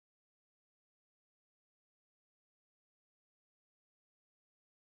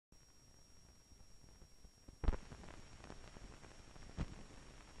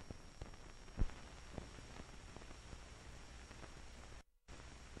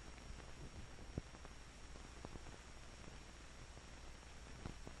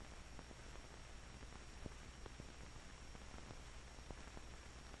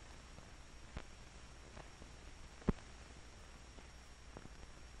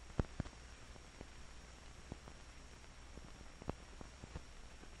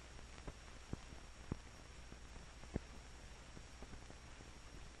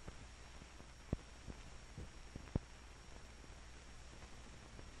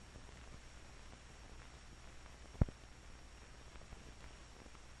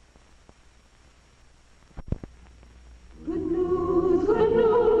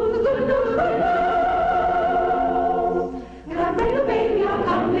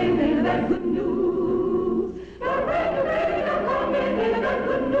that good news. Got a brand new baby now coming, ain't that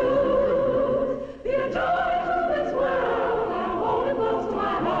good news. Be a joy to this world, and hold it close to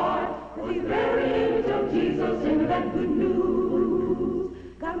my heart. 'Cause he's the very image of Jesus, ain't that good news.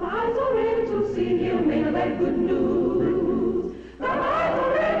 Got my eyes all ready to see him, ain't that good news. Got my eyes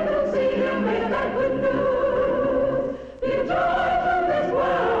all ready to see him, ain't that good news. Be a joy to this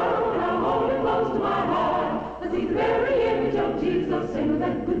world, and I'll hold it close to my heart. 'Cause he's the very image of Jesus, ain't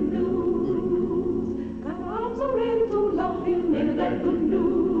that good news. Got my arms all ready to love him, ain't that good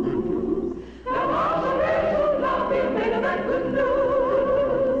news. Got my arms all ready to love him, ain't that good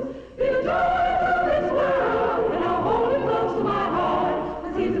news. Be a joy to this world, and I'll hold it close to my heart.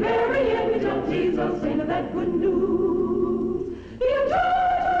 'Cause he's the very image of Jesus, ain't that good news. Be a joy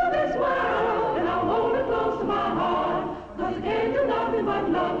to this world, and I'll hold it close to my heart. 'Cause I can't do nothing but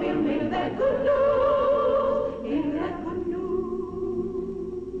love him, ain't that good news, ain't that good news.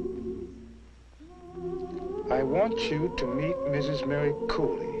 I want you to meet Mrs. Mary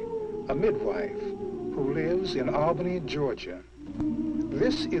Cooley, a midwife who lives in Albany, Georgia.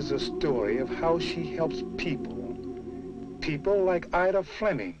 This is a story of how she helps people like Ida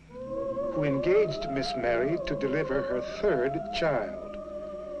Fleming, who engaged Miss Mary to deliver her third child.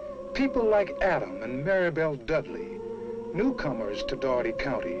 People like Adam and Maribel Dudley, newcomers to Dougherty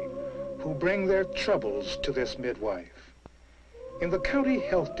County, who bring their troubles to this midwife. In the county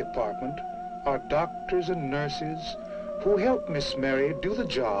health department are doctors and nurses who help Miss Mary do the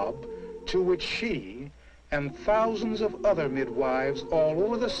job to which she and thousands of other midwives all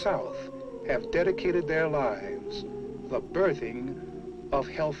over the South have dedicated their lives, the birthing of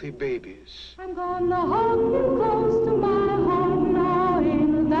healthy babies. I'm gonna hold you close to my heart now,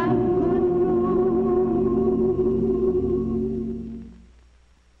 ain't that good news.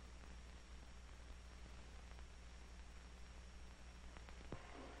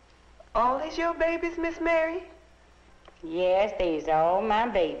 All these your babies, Miss Mary? Yes, these all my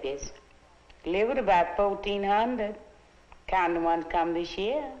babies. Delivered about 1,400. Counting the ones come this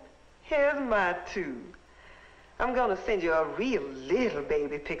year. Here's my two. I'm gonna send you a real little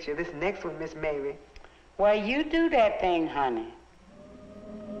baby picture, this next one, Miss Mary. Well, you do that thing, honey.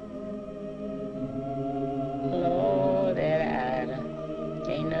 Lord, that Ida.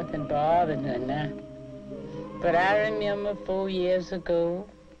 Ain't nothing bothering her now. But I remember 4 years ago,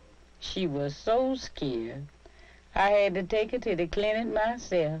 she was so scared, I had to take her to the clinic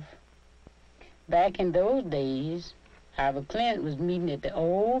myself. Back in those days, our clinic was meeting at the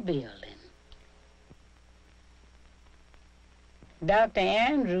old building. Dr.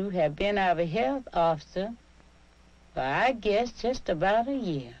 Andrew had been our health officer for, I guess, just about a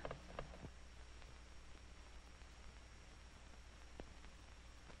year.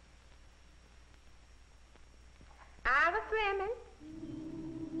 Ida Fleming.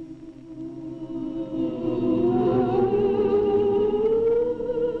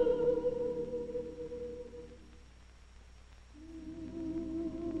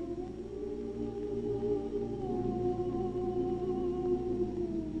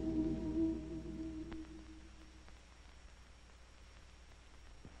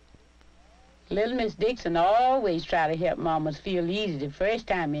 Little Miss Dixon always try to help mamas feel easy the first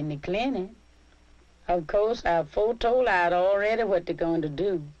time in the clinic. Of course, I've foretold out already what they're going to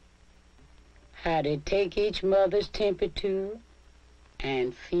do. How to take each mother's temperature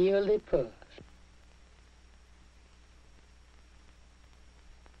and feel the pulse.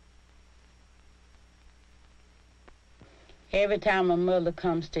 Every time a mother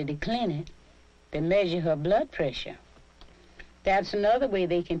comes to the clinic, they measure her blood pressure. That's another way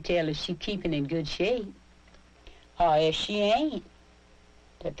they can tell if she's keeping in good shape. Or if she ain't,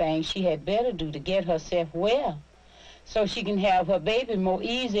 the thing she had better do to get herself well so she can have her baby more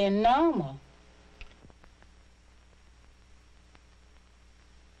easy and normal.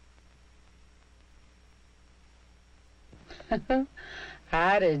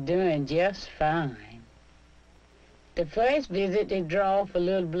 Ida's doing just fine. The first visit, they draw off a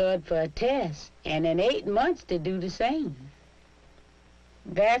little blood for a test, and in 8 months they do the same.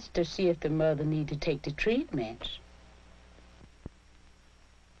 That's to see if the mother need to take the treatments.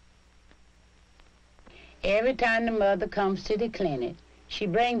 Every time the mother comes to the clinic, she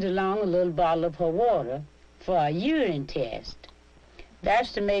brings along a little bottle of her water for a urine test.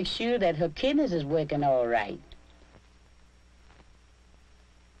 That's to make sure that her kidneys is working all right.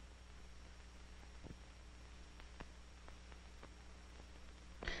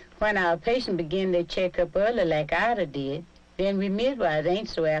 When our patient begin their checkup early like Ida did, then we midwives ain't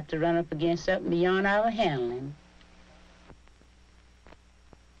so apt to run up against something beyond our handling.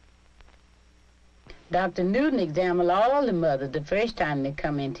 Dr. Newton examined all the mothers the first time they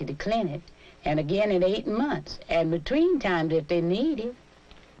come into the clinic, and again in 8 months, and between times if they need it.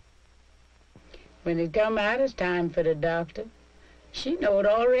 When it come out it's time for the doctor, she knowed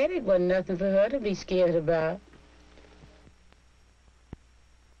already it wasn't nothing for her to be scared about.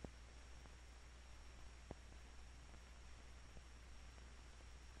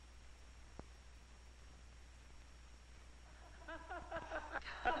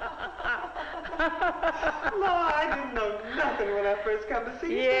 Lord, I didn't know nothing when I first come to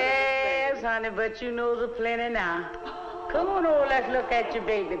see you. Yes, honey, but you knows a plenty now. Come on over, let's look at your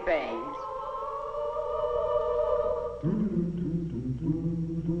baby things.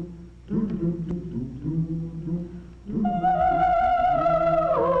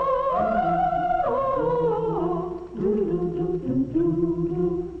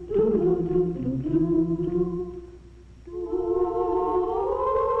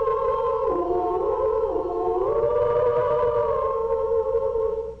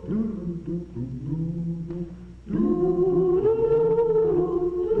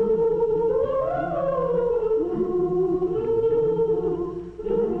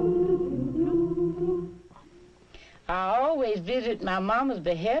 I always visit my mama's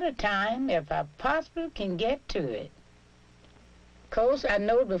ahead of time if I possibly can get to it. Of course, I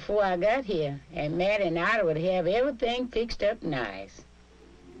knowed before I got here, and Matt and I would have everything fixed up nice.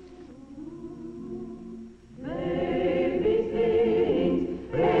 Baby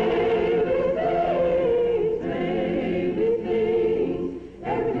sings, baby sings, baby sings.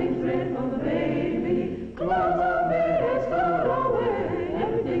 Everything's ready for the baby. Clothes are made and stowed away.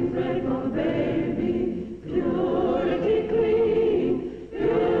 Everything's ready for the baby. Purity clean,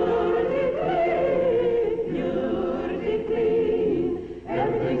 purity clean, purity clean.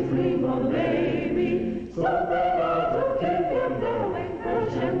 Everything's clean for the baby. Something ought to keep him going.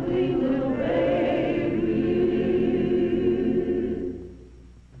 Fresh and clean little baby.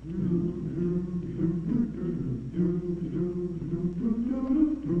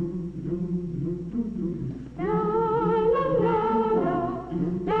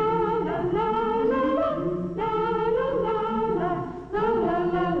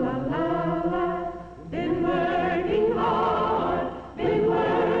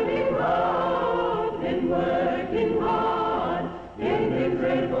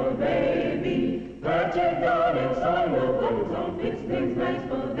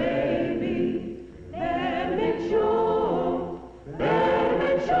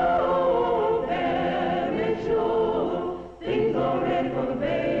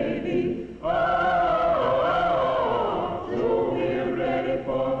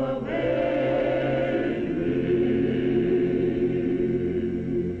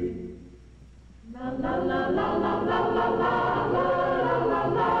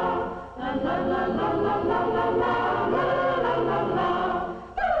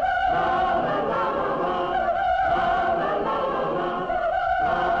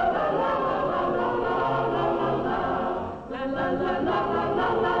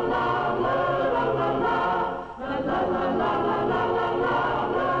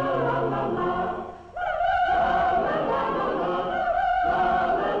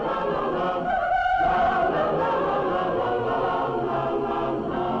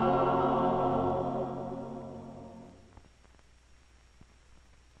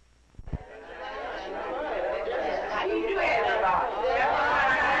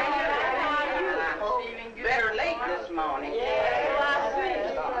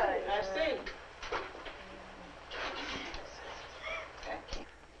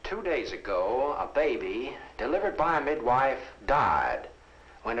 Ago, a baby delivered by a midwife died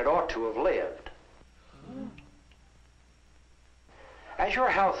when it ought to have lived. As your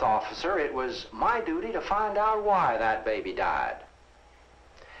health officer, it was my duty to find out why that baby died.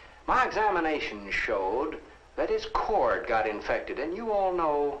 My examination showed that his cord got infected, and you all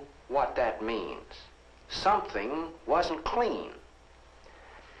know what that means. Something wasn't clean.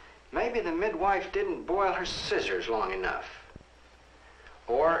 Maybe the midwife didn't boil her scissors long enough.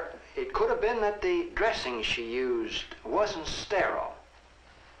 Or it could have been that the dressing she used wasn't sterile.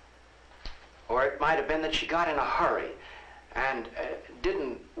 Or it might have been that she got in a hurry and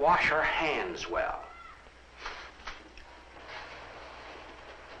didn't wash her hands well.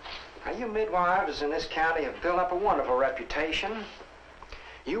 Now, you midwives in this county have built up a wonderful reputation.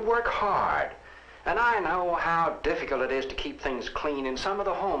 You work hard, and I know how difficult it is to keep things clean in some of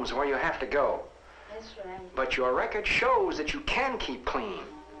the homes where you have to go. That's right. But your record shows that you can keep clean.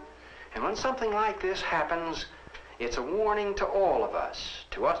 And when something like this happens, it's a warning to all of us,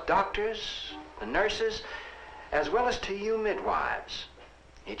 to us doctors, the nurses, as well as to you midwives.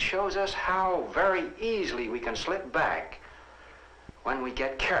 It shows us how very easily we can slip back when we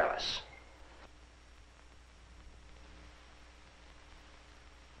get careless.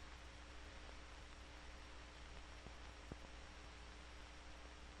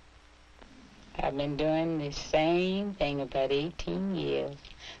 I've been doing the same thing about 18 years,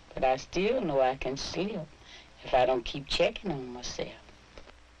 but I still know I can slip if I don't keep checking on myself.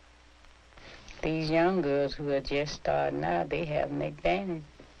 These young girls who are just starting out, they have an advantage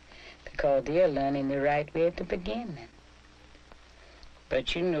because they're learning the right way at the beginning.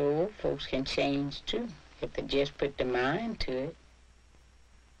 But you know, folks can change too if they just put their mind to it.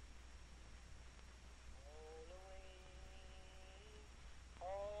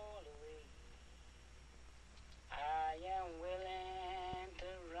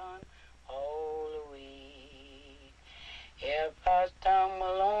 If I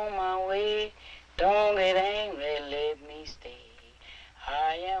stumble on my way, don't get angry, let me stay.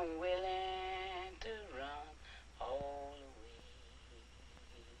 I am willing to run all the way.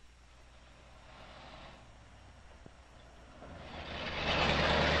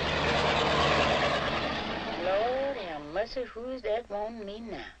 Lord have mercy, who's that wanting me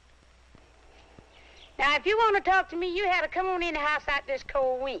now? Now, if you want to talk to me, you had to come on in the house out this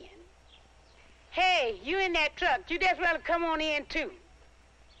cold wind. Hey, you in that truck. You just well come on in, too.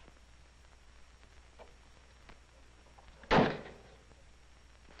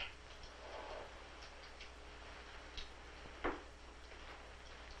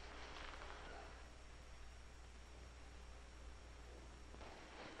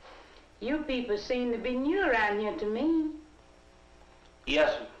 You people seem to be new around here to me.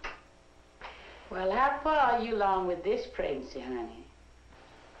 Yes, ma'am. Well, how far are you along with this pregnancy, honey?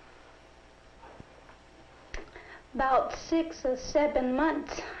 About 6 or 7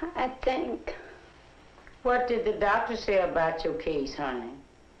 months, I think. What did the doctor say about your case, honey?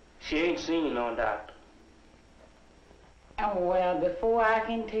 She ain't seen no doctor. Oh, well, before I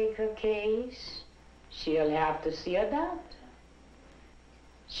can take her case, she'll have to see a doctor.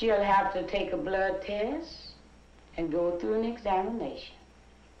 She'll have to take a blood test and go through an examination.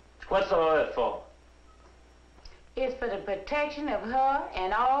 What's all that for? It's for the protection of her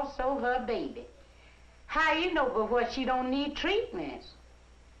and also her baby. How you know but what she don't need treatments?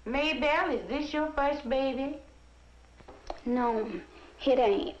 Maybelle, is this your first baby? No, it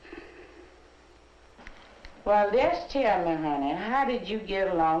ain't. Well, just tell me, honey, how did you get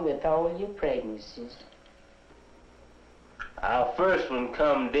along with all your pregnancies? Our first one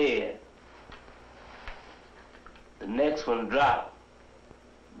come dead. The next one dropped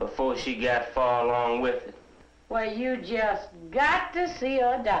before she got far along with it. Well, you just got to see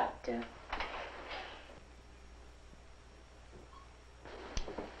a doctor.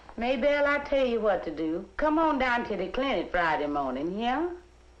 Maybelle, I tell you what to do. Come on down to the clinic Friday morning, yeah?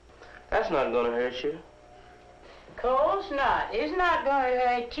 That's not gonna hurt you. Course not. It's not going to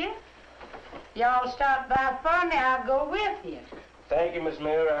hurt you. Y'all stop by for me, I'll go with you. Thank you, Miss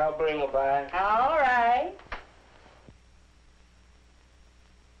Mary. I'll bring her by. All right.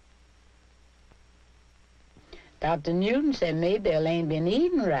 Dr. Newton said Maybelle ain't been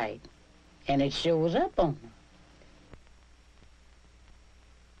eating right, and it shows up on her.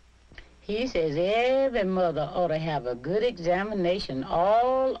 He says every mother ought to have a good examination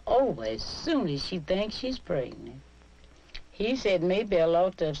all over as soon as she thinks she's pregnant. He said Maybelle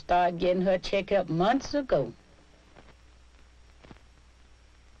ought to have started getting her checkup months ago.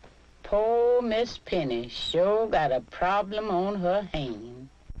 Poor Miss Penny sure got a problem on her hands.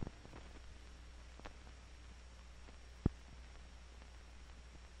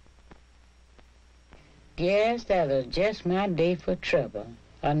 Guess that was just my day for trouble.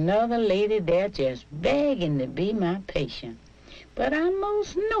 Another lady there just begging to be my patient. But I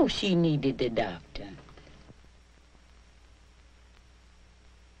most know she needed the doctor.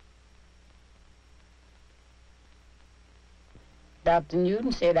 Dr.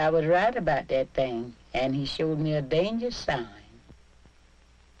 Newton said I was right about that thing, and he showed me a danger sign.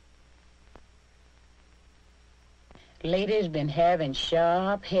 Lady's been having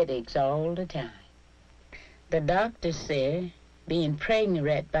sharp headaches all the time. The doctor said being pregnant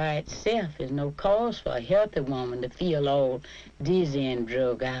right by itself is no cause for a healthy woman to feel all dizzy and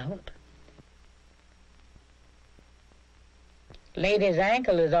drug out. Lady's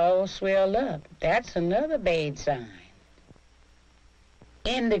ankle is all swelled up. That's another bad sign.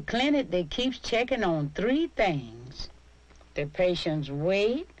 In the clinic, they keeps checking on 3 things: the patient's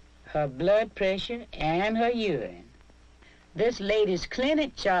weight, her blood pressure, and her urine. This lady's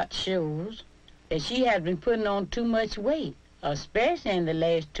clinic chart shows that she has been putting on too much weight, especially in the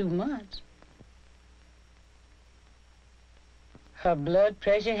last 2 months. Her blood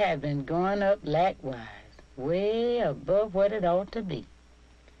pressure had been going up likewise, way above what it ought to be.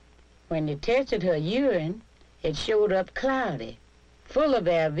 When they tested her urine, it showed up cloudy, full of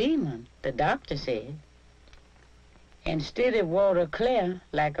albumin, the doctor said. Instead of water clear,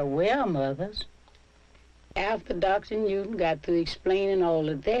 like a well mother's. After Dr. Newton got through explaining all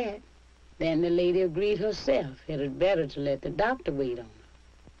of that, then the lady agreed herself it was better to let the doctor wait on her.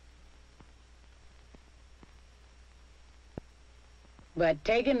 But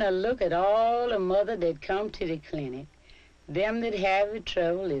taking a look at all the mothers that come to the clinic, them that have the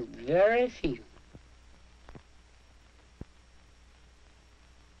trouble is very few.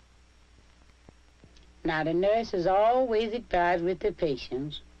 Now, the nurse is always advised with the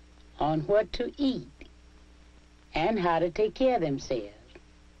patients on what to eat and how to take care of themselves.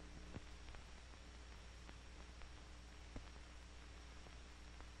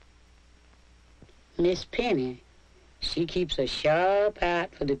 Miss Penny, she keeps a sharp eye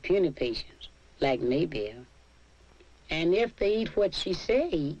for the puny patients, like Maybelle. And if they eat what she say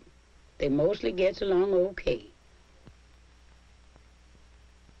eat, they mostly gets along okay.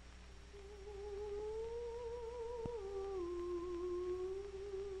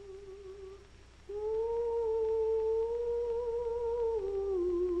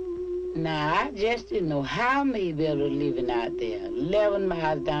 Now, I just didn't know how Maybelle was living out there, 11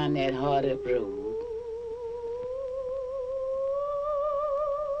 miles down that hard-up road.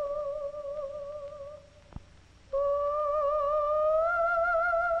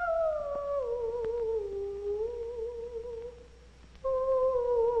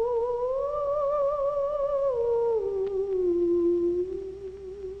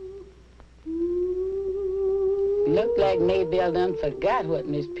 Looked like Maybelle done forgot what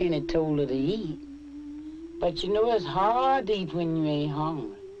Miss Penny told her to eat. But you know it's hard to eat when you ain't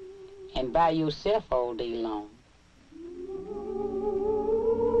hungry and by yourself all day long.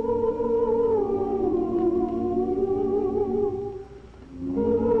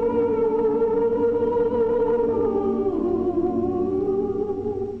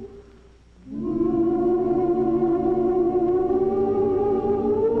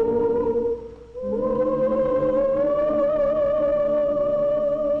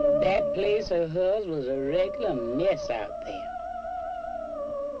 Of hers was a regular mess out there.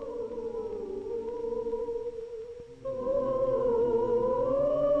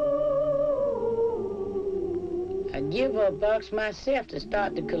 I'd give her a box myself to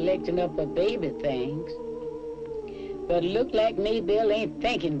start the collecting up her baby things. But it looked like Maybelle ain't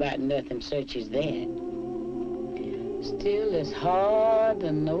thinking about nothing such as that. Still, it's hard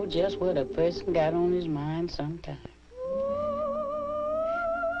to know just what a person got on his mind sometimes.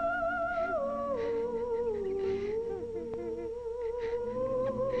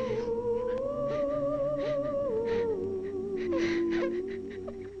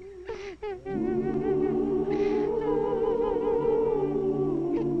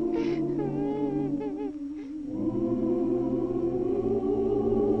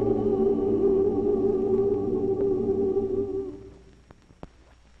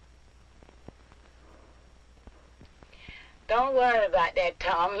 Don't worry about that,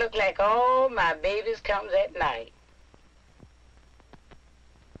 Tom. Look like all my babies comes at night.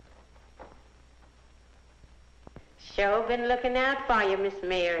 Sure been looking out for you, Miss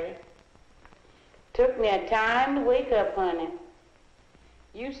Mary. Took me a time to wake up, honey.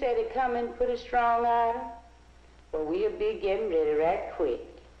 You said to come and put a strong item? Well, we'll be getting ready right quick.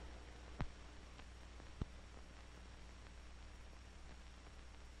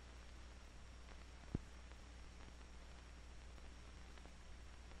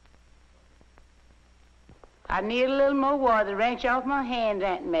 I need a little more water to wrench off my hands,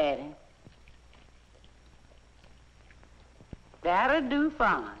 Aunt Mattie. That'll do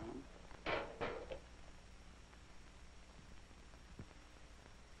fine.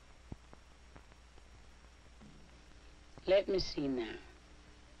 Let me see now.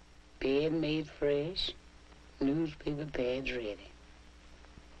 Bed made fresh, newspaper pads ready.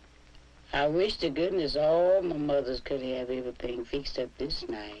 I wish to goodness all my mothers could have everything fixed up this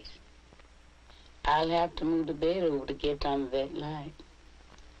nice. I'll have to move the bed over to get under that light.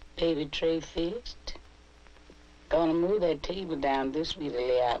 Baby tray fixed. Gonna move that table down this way to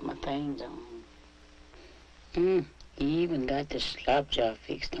lay out my things on. Even got the slop jar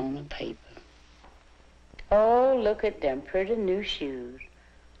fixed on the paper. Oh, look at them pretty new shoes.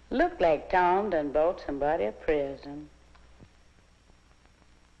 Look like Tom done bought somebody a present.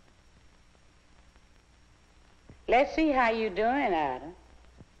 Let's see how you doing, Ada.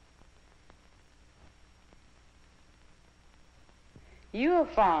 You are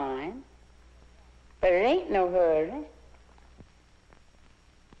fine, but it ain't no hurry.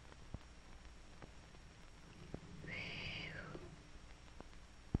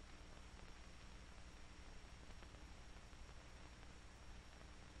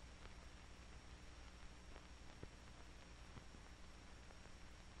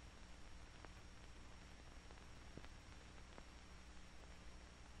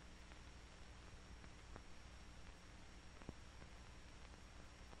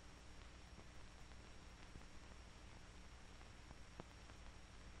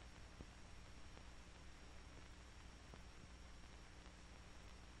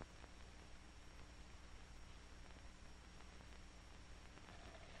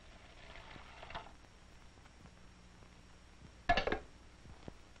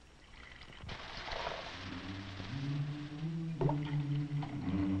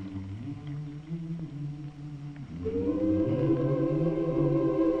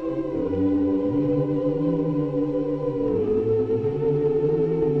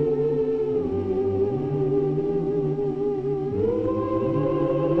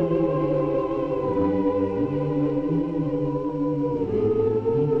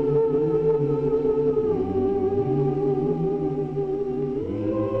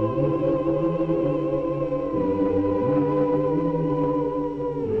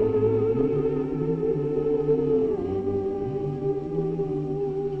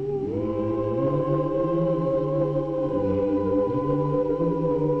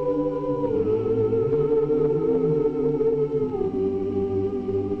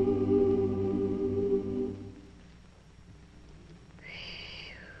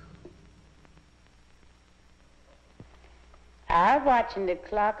 Start watching the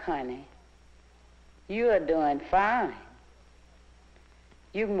clock, honey. You are doing fine.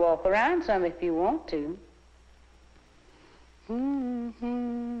 You can walk around some if you want to.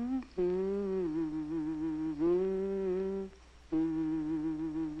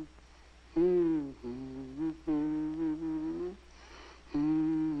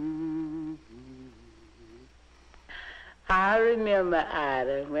 I remember,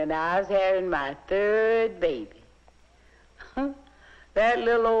 Ida, when I was having my third baby. That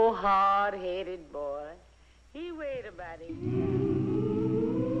little old hard-headed boy, he weighed about it.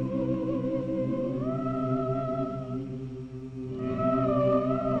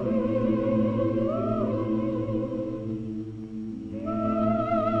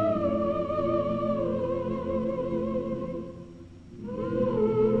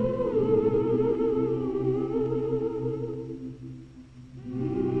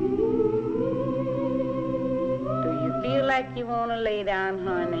 You want to lay down,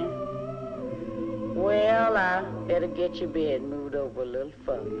 honey? Well, I better get your bed moved over a little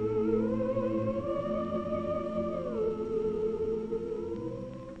further.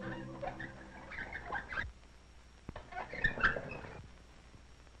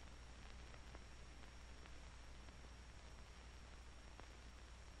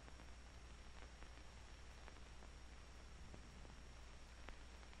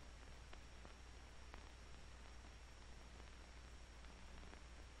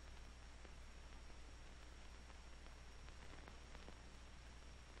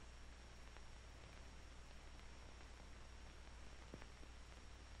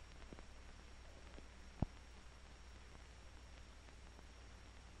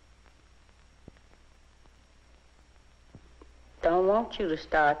 Don't want you to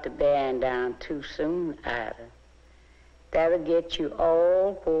start the band down too soon, Ida. That'll get you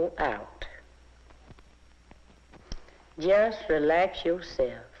all wore out. Just relax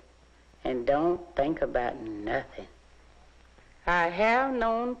yourself and don't think about nothing. I have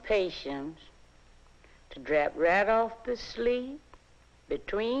known patients to drop right off to sleep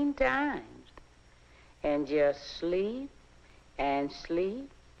between times and just sleep and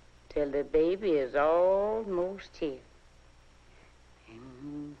sleep till the baby is almost here.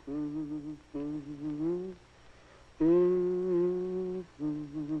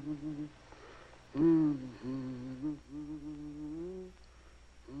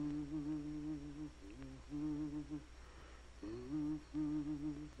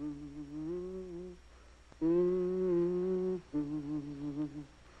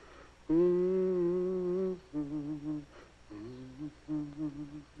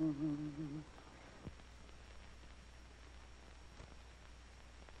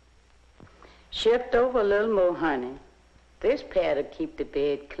 Shift over a little more, honey. This pad'll keep the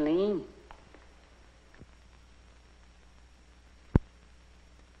bed clean.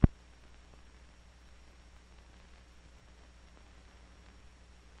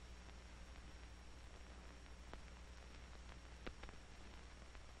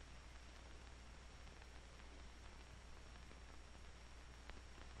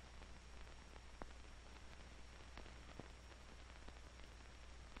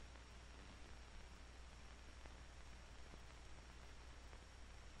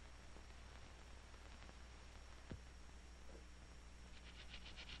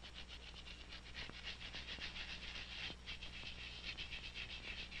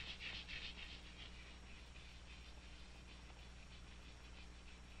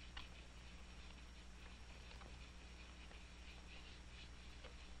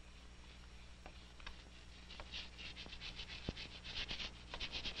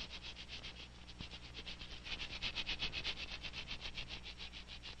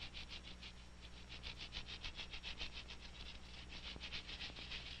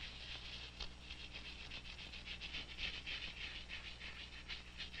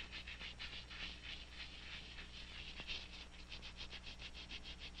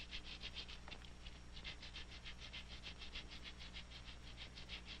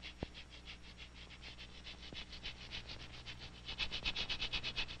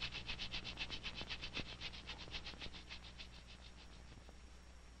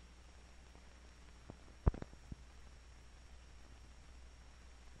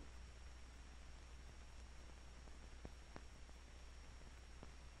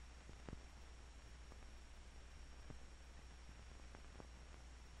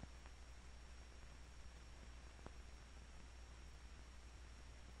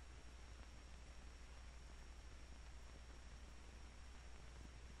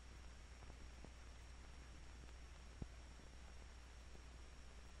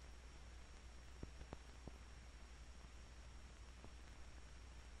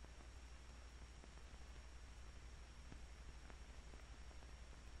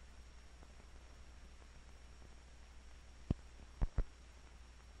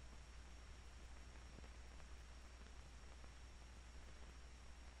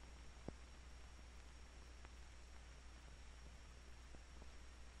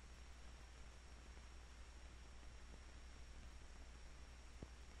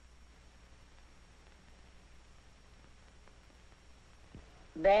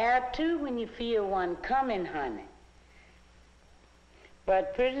 There too when you feel one coming, honey.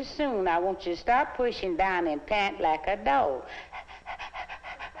 But pretty soon I want you to start pushing down and pant like a dog.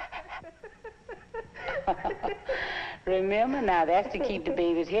 Remember now, that's to keep the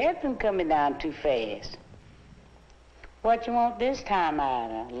baby's head from coming down too fast. What you want this time,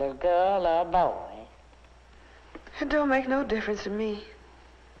 Ida? A little girl or a boy? It don't make no difference to me.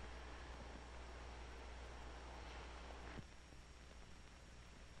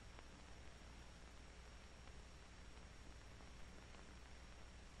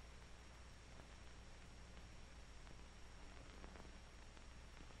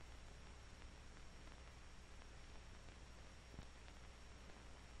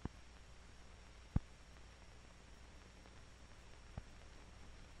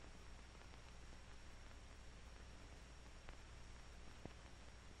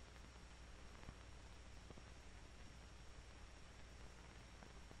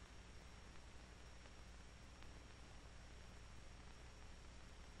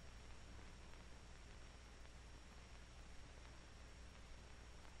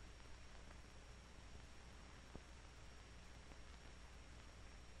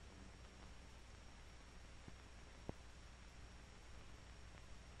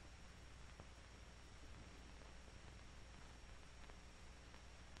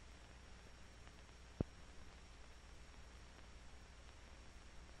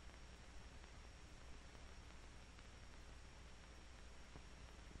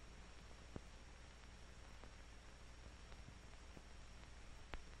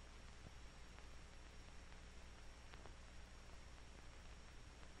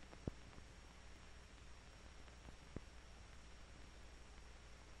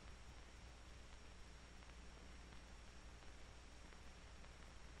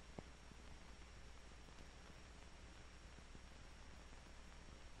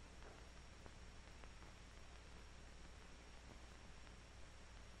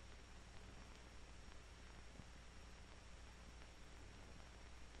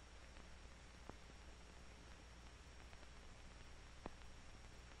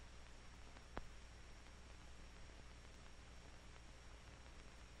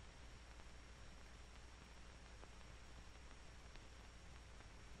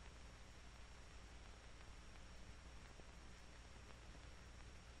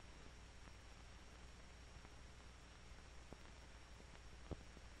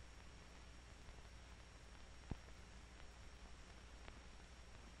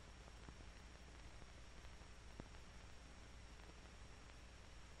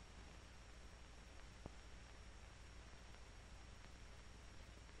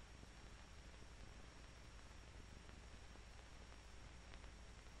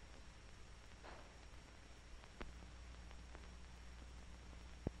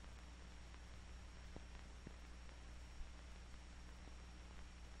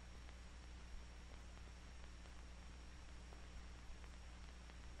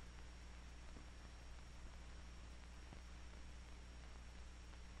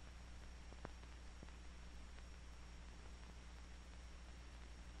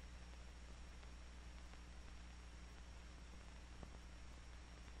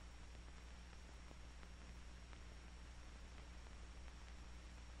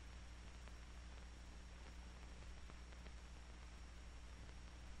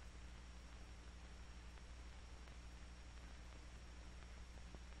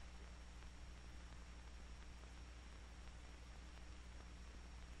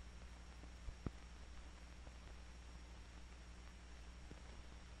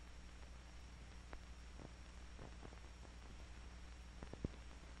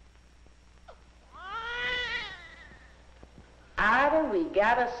 Ida, we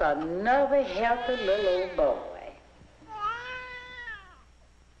got us another healthy little old boy.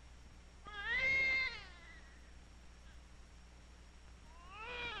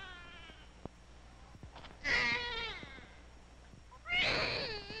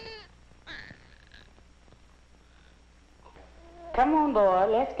 Come on, boy,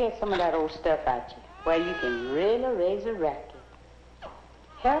 let's get some of that old stuff out you, where you can really raise a racket.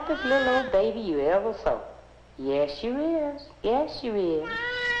 Healthiest little old baby you ever saw. Yes, you is. Yes, you is.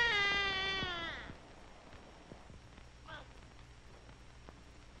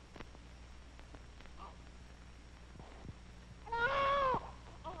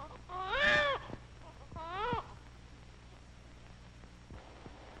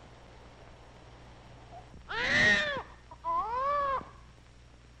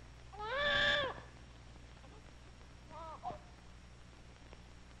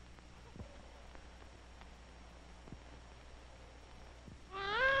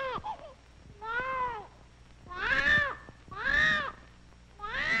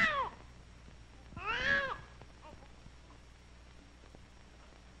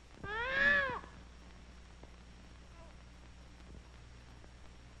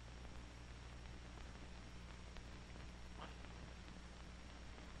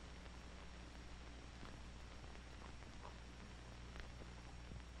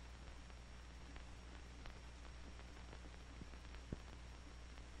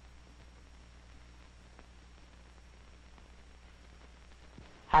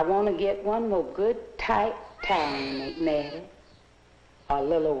 I want to get one more good tight tie, Maddie. A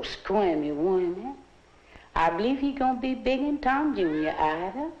little old squirmy one. I believe he gonna be big in Tom Jr.,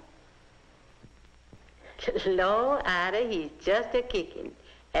 Ida. Lord, Ida, he's just a kicking.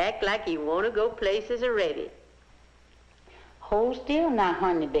 Act like he want to go places already. Hold still now,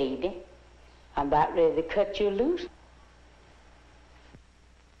 honey baby. I'm about ready to cut you loose.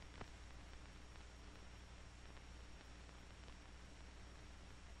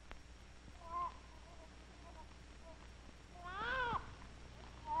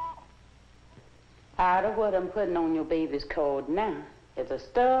 Ida, what I'm putting on your baby's cord now is a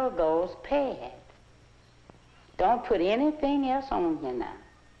stir-gauze pad. Don't put anything else on here now.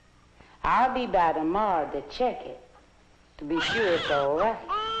 I'll be by tomorrow to check it, to be sure it's all right.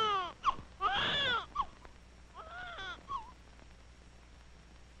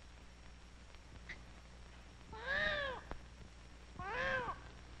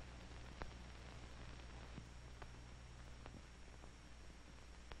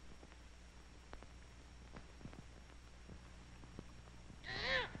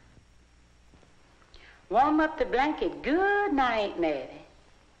 Warm up the blanket good night, Maddie.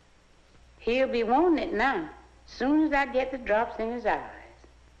 He'll be wanting it now, soon as I get the drops in his eyes.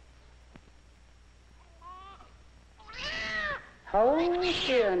 Hold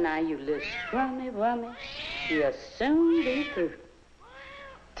still now, you little rummy. You'll soon be through.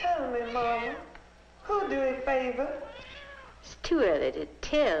 Tell me, Mama, who do he favor? It's too early to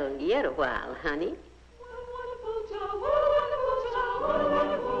tell yet a while, honey. What a wonderful child, what a wonderful child, what a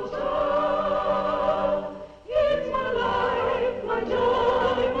wonderful child. It's my life, my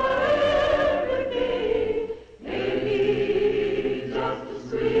joy, my everything. Maybe just the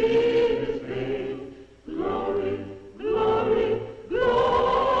sweetest thing. Glory, glory,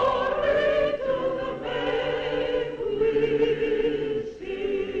 glory to the babe we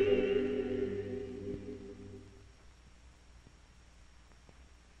see.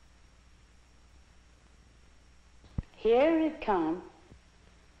 Here it comes.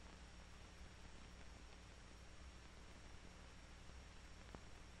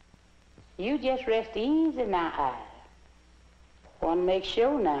 You just rest easy now, Ida. Want to make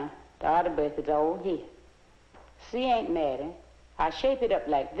sure now the outer birth is all here. See, Aunt Maddie, I shape it up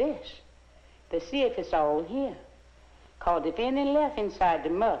like this to see if it's all here. 'Cause if any left inside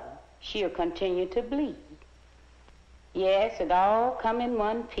the mother, she'll continue to bleed. Yes, it all come in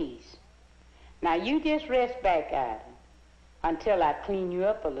one piece. Now you just rest back, Ida, until I clean you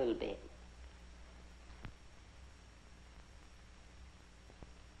up a little bit.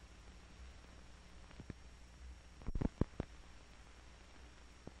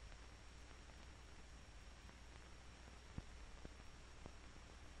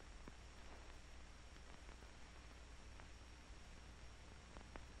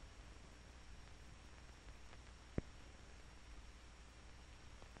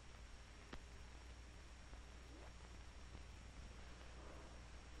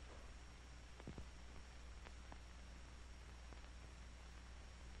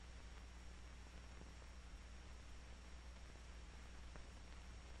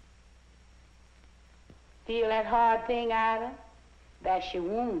 Feel that hard thing, Ida? That's your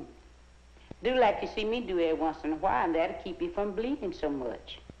wound. Do like you see me do every once in a while, and that'll keep you from bleeding so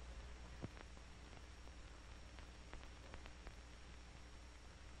much.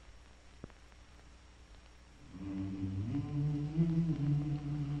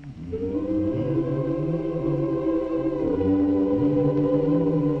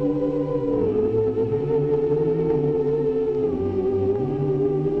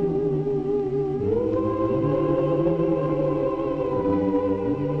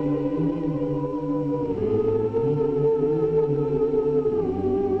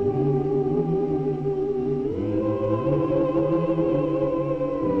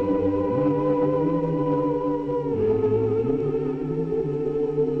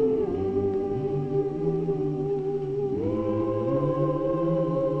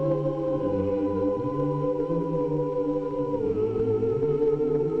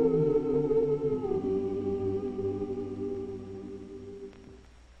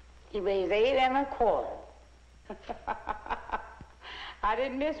 He weighs 8 1/4. I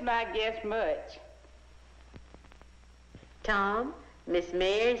didn't miss my guess much. Tom, Miss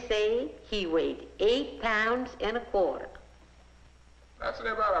Mary said he weighed 8 pounds and a quarter. That's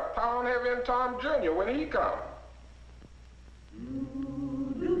about a pound heavier than Tom Jr. when he come.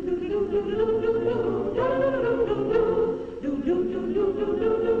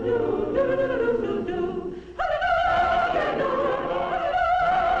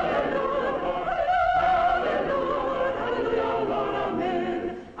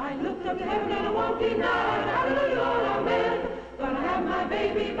 denied. Hallelujah, Lord, amen. Gonna have my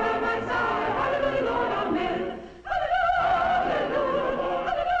baby by my side. Hallelujah, Lord, amen.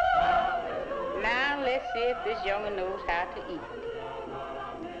 Now let's see if this young'un knows how to eat.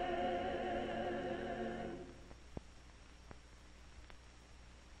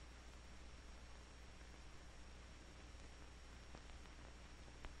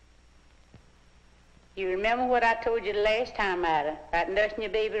 You remember what I told you the last time, Ida, about nursing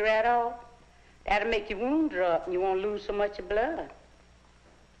your baby right off? That'll make your wound drop and you won't lose so much of blood.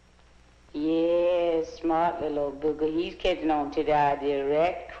 Yes, smart little old booger. He's catching on to the idea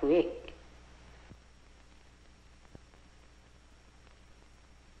right quick.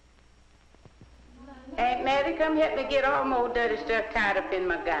 Aunt Mattie, come help me get all more dirty stuff tied up in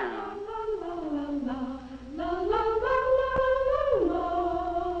my gown.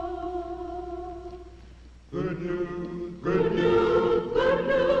 Good news, good news, good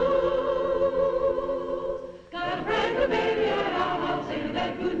news. Got a brand new baby and I'll sing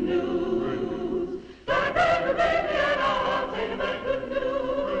that good news. Got a brand new baby and I'll sing that good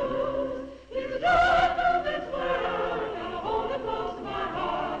news. He's the joy to this world and I hold it close to my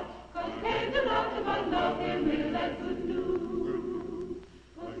heart. 'Cause he came to nothing but love him in that good news.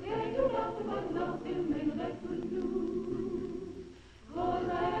 'Cause he came to nothing but love him in that good news. 'Cause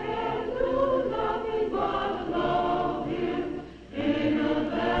I can't do nothing but love him in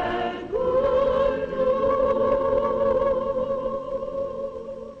that good news.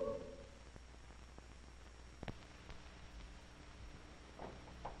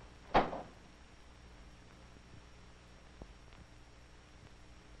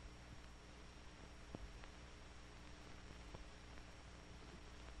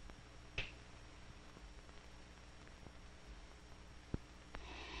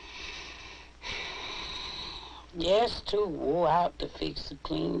 Just too wore out to fix the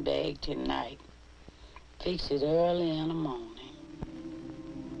clean bag tonight. Fix it early in the morning.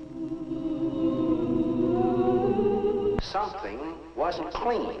 Something wasn't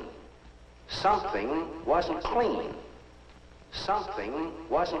clean. Something wasn't clean. Something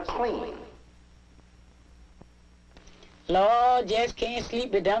wasn't clean. Lord, just can't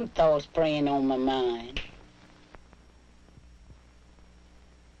sleep with them thoughts preying on my mind.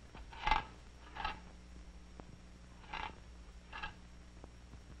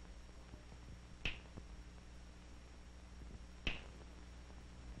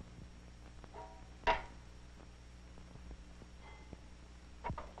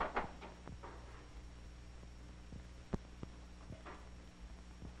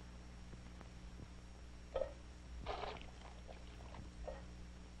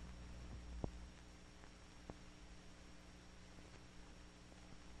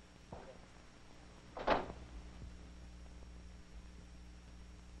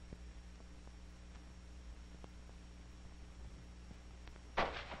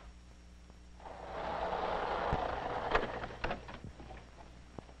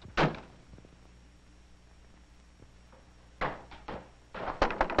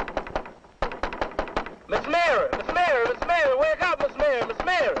 Miss Mary, Miss Mary, Miss Mary, wake up, Miss Mary, Miss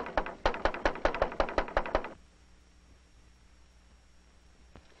Mary.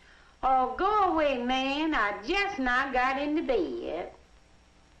 Oh, go away, man. I just now got into bed.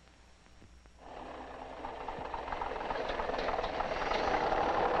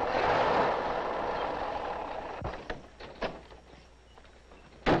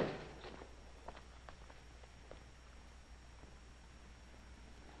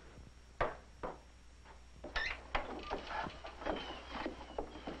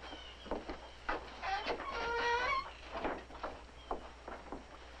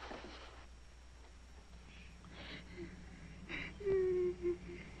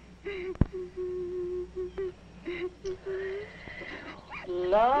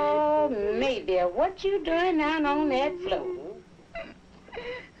 Lord, maybe what you doing down on that floor?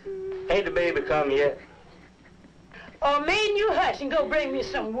 Ain't the baby come yet? Oh, man, you hush and go bring me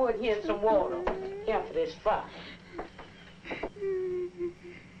some wood here and some water here for this fire.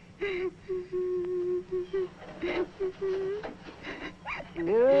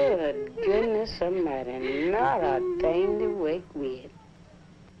 Good goodness almighty, not a thing to wake with.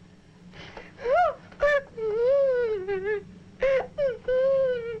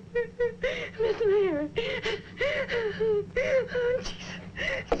 Miss Mary. Oh, Jesus.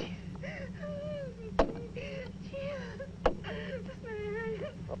 Miss Mary.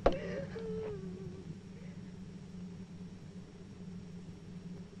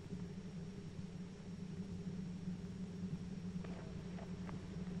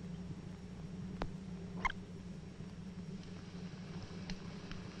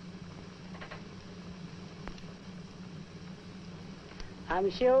 I'm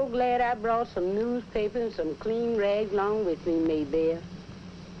sure glad I brought some newspaper and some clean rags along with me, Maybelle.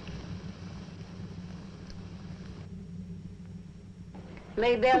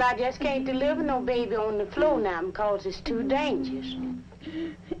 Maybelle, I just can't deliver no baby on the floor now because it's too dangerous.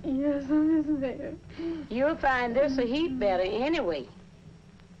 Yes, Miss Mary. You'll find this a heap better anyway.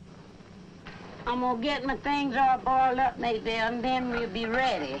 I'm gonna get my things all boiled up, Maybelle, and then we'll be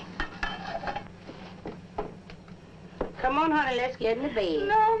ready. Come on, honey, let's get in the bed.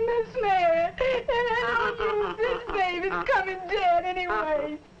 No, Miss Mary. This baby's coming dead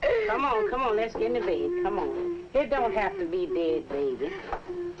anyway. Come on, let's get in the bed. Come on. It don't have to be dead, baby.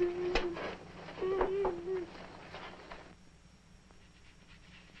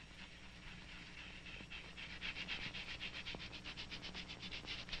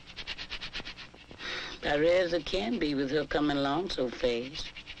 I read as it can be with her coming along so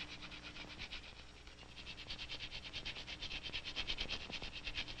fast.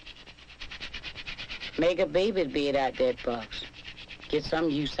 Make a baby bed out that box. Get some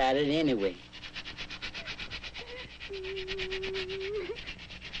use out of it anyway.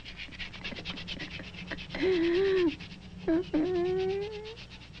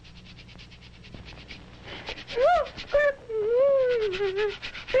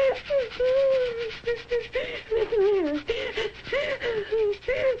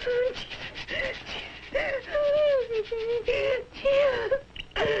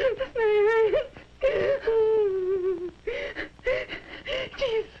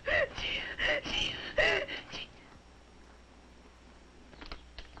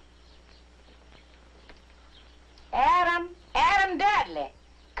 Adam Dudley,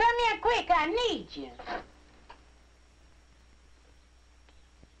 come here quick, I need you.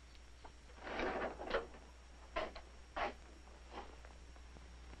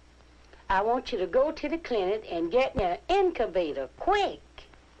 I want you to go to the clinic and get me an incubator, quick.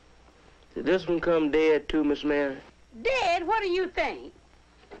 Did this one come dead too, Miss Mary? Dead? What do you think?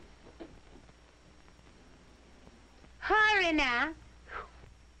 Hurry now.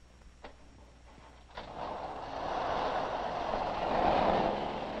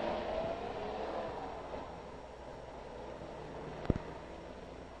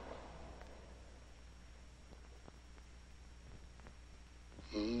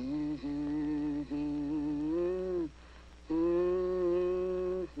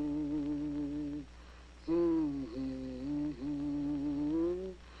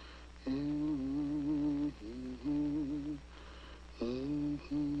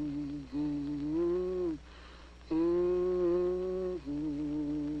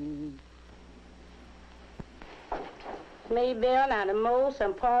 Maybelle, now the most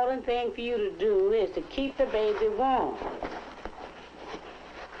important thing for you to do is to keep the baby warm.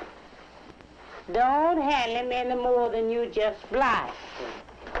 Don't handle him any more than you just obliged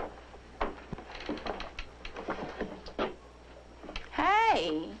to.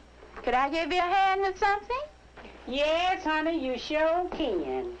 Hey, could I give you a hand with something? Yes, honey, you sure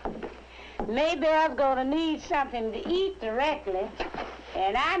can. Maybelle's gonna need something to eat directly,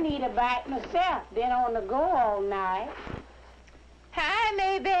 and I need a bite myself. Been on the go all night. Hi,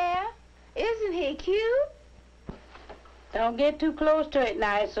 Maybelle. Isn't he cute? Don't get too close to it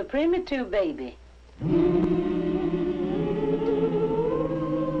now. It's a premature baby.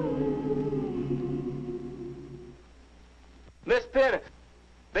 Miss Penny,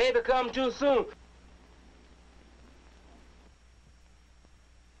 baby come too soon.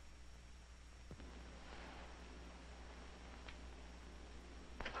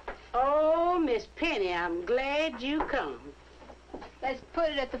 Oh, Miss Penny, I'm glad you come. Let's put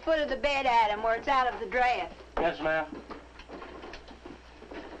it at the foot of the bed, Adam, where it's out of the draft. Yes, ma'am.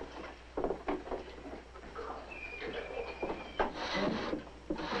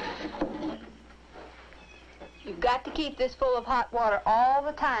 You've got to keep this full of hot water all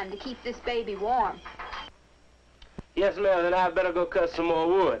the time to keep this baby warm. Yes, ma'am, then I'd better go cut some more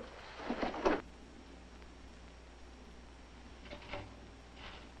wood.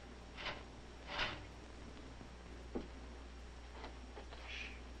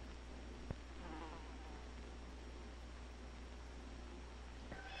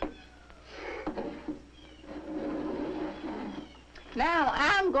 Now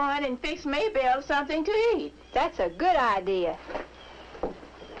I'm going and fix Maybelle something to eat. That's a good idea.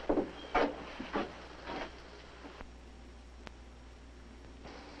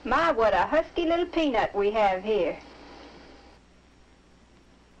 My, what a husky little peanut we have here.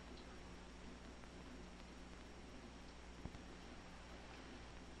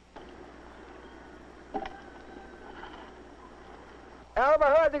 Albert,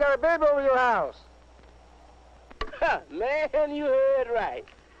 I heard you got a baby over your house. Man, you heard right.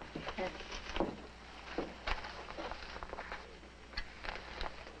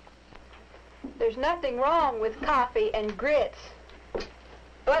 There's nothing wrong with coffee and grits.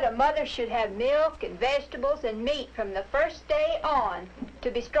 But a mother should have milk and vegetables and meat from the first day on to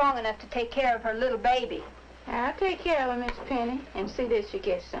be strong enough to take care of her little baby. I'll take care of her, Miss Penny, and see that she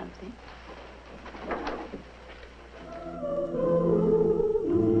gets something.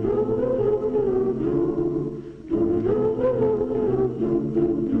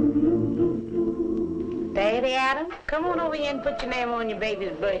 Daddy Adam, come on over here and put your name on your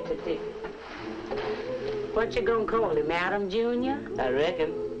baby's birth certificate. What you gonna call him, Adam Jr.? I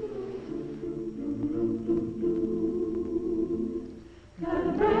reckon. Got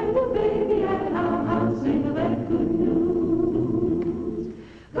a brand new baby at our house, sing that good news.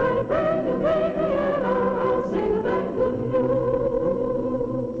 Got a brand new baby at our house, sing that good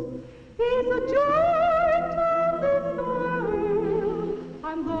news. He's a joy to this world.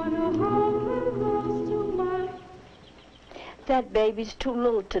 I'm gonna hold him close to my... That baby's too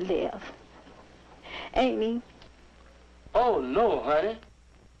little to live. Ain't he? Oh, no, honey.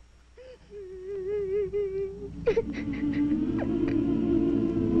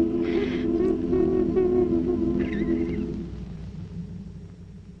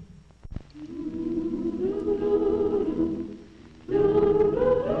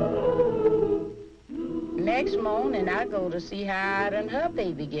 Next morning, I go to see how Ida and her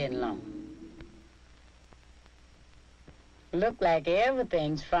baby getting along. Look like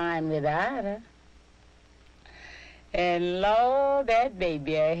everything's fine with Ida. And Lord, that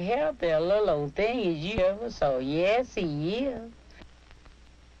baby a healthy little old thing as you ever saw. Yes, he is.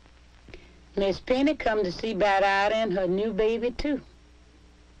 Miss Penny come to see about Ida and her new baby, too.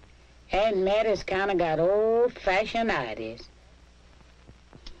 Aunt Mattie's kind of got old-fashioned ideas.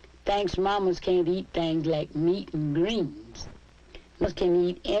 Thinks mamas can't eat things like meat and greens. Mamas can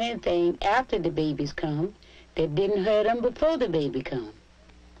eat anything after the babies come that didn't hurt them before the baby come.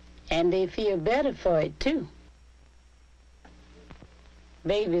 And they feel better for it, too.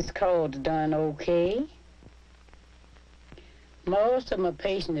 Baby's cold's done okay. Most of my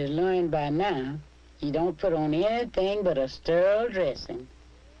patients has learned by now you don't put on anything but a sterile dressing.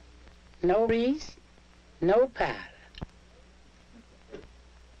 No grease, no powder.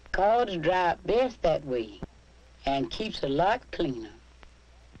 Cords dry up best that way and keeps a lot cleaner.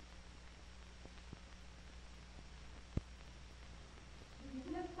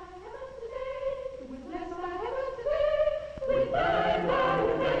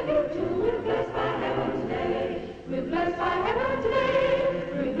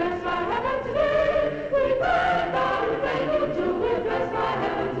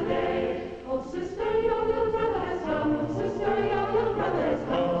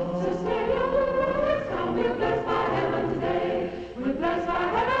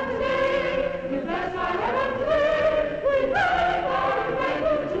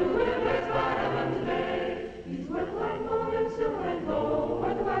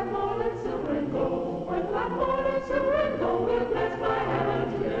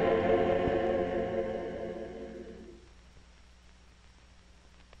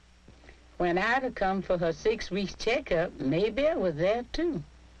 When Ida come for her 6 weeks checkup, Maybelle was there too.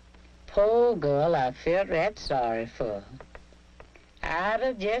 Poor girl, I felt right sorry for her.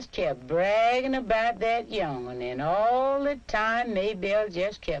 Ida just kept bragging about that young one, and all the time Maybelle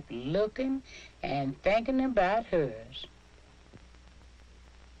just kept looking and thinking about hers.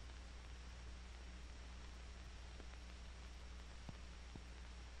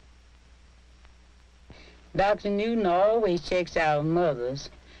 Dr. Newton always checks our mothers,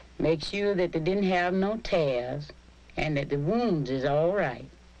 make sure that they didn't have no tears, and that the wounds is all right.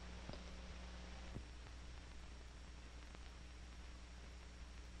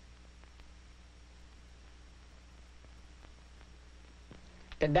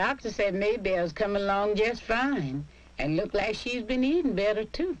 The doctor said Maybelle's coming along just fine, and looked like she's been eating better,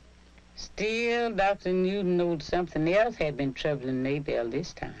 too. Still, Dr. Newton knew something else had been troubling Maybelle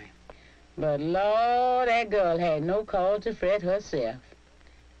this time. But, Lord, that girl had no cause to fret herself.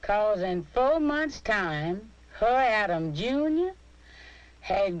 'Cause in 4 months' time, her Adam Jr.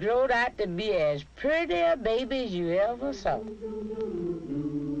 had grown out to be as pretty a baby as you ever saw.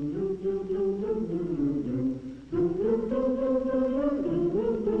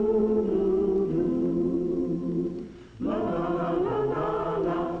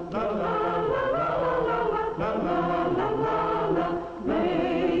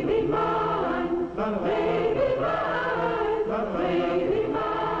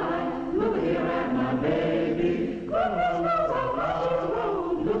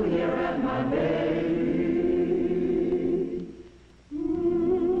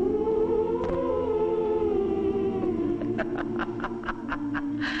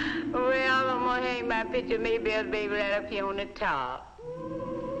 picture of Maybelle's baby right up here on the top.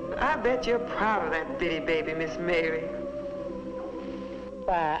 I bet you're proud of that bitty baby, Miss Mary.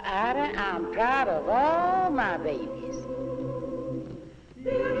 Why, Ida, I'm proud of all my babies.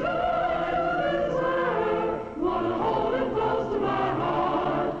 The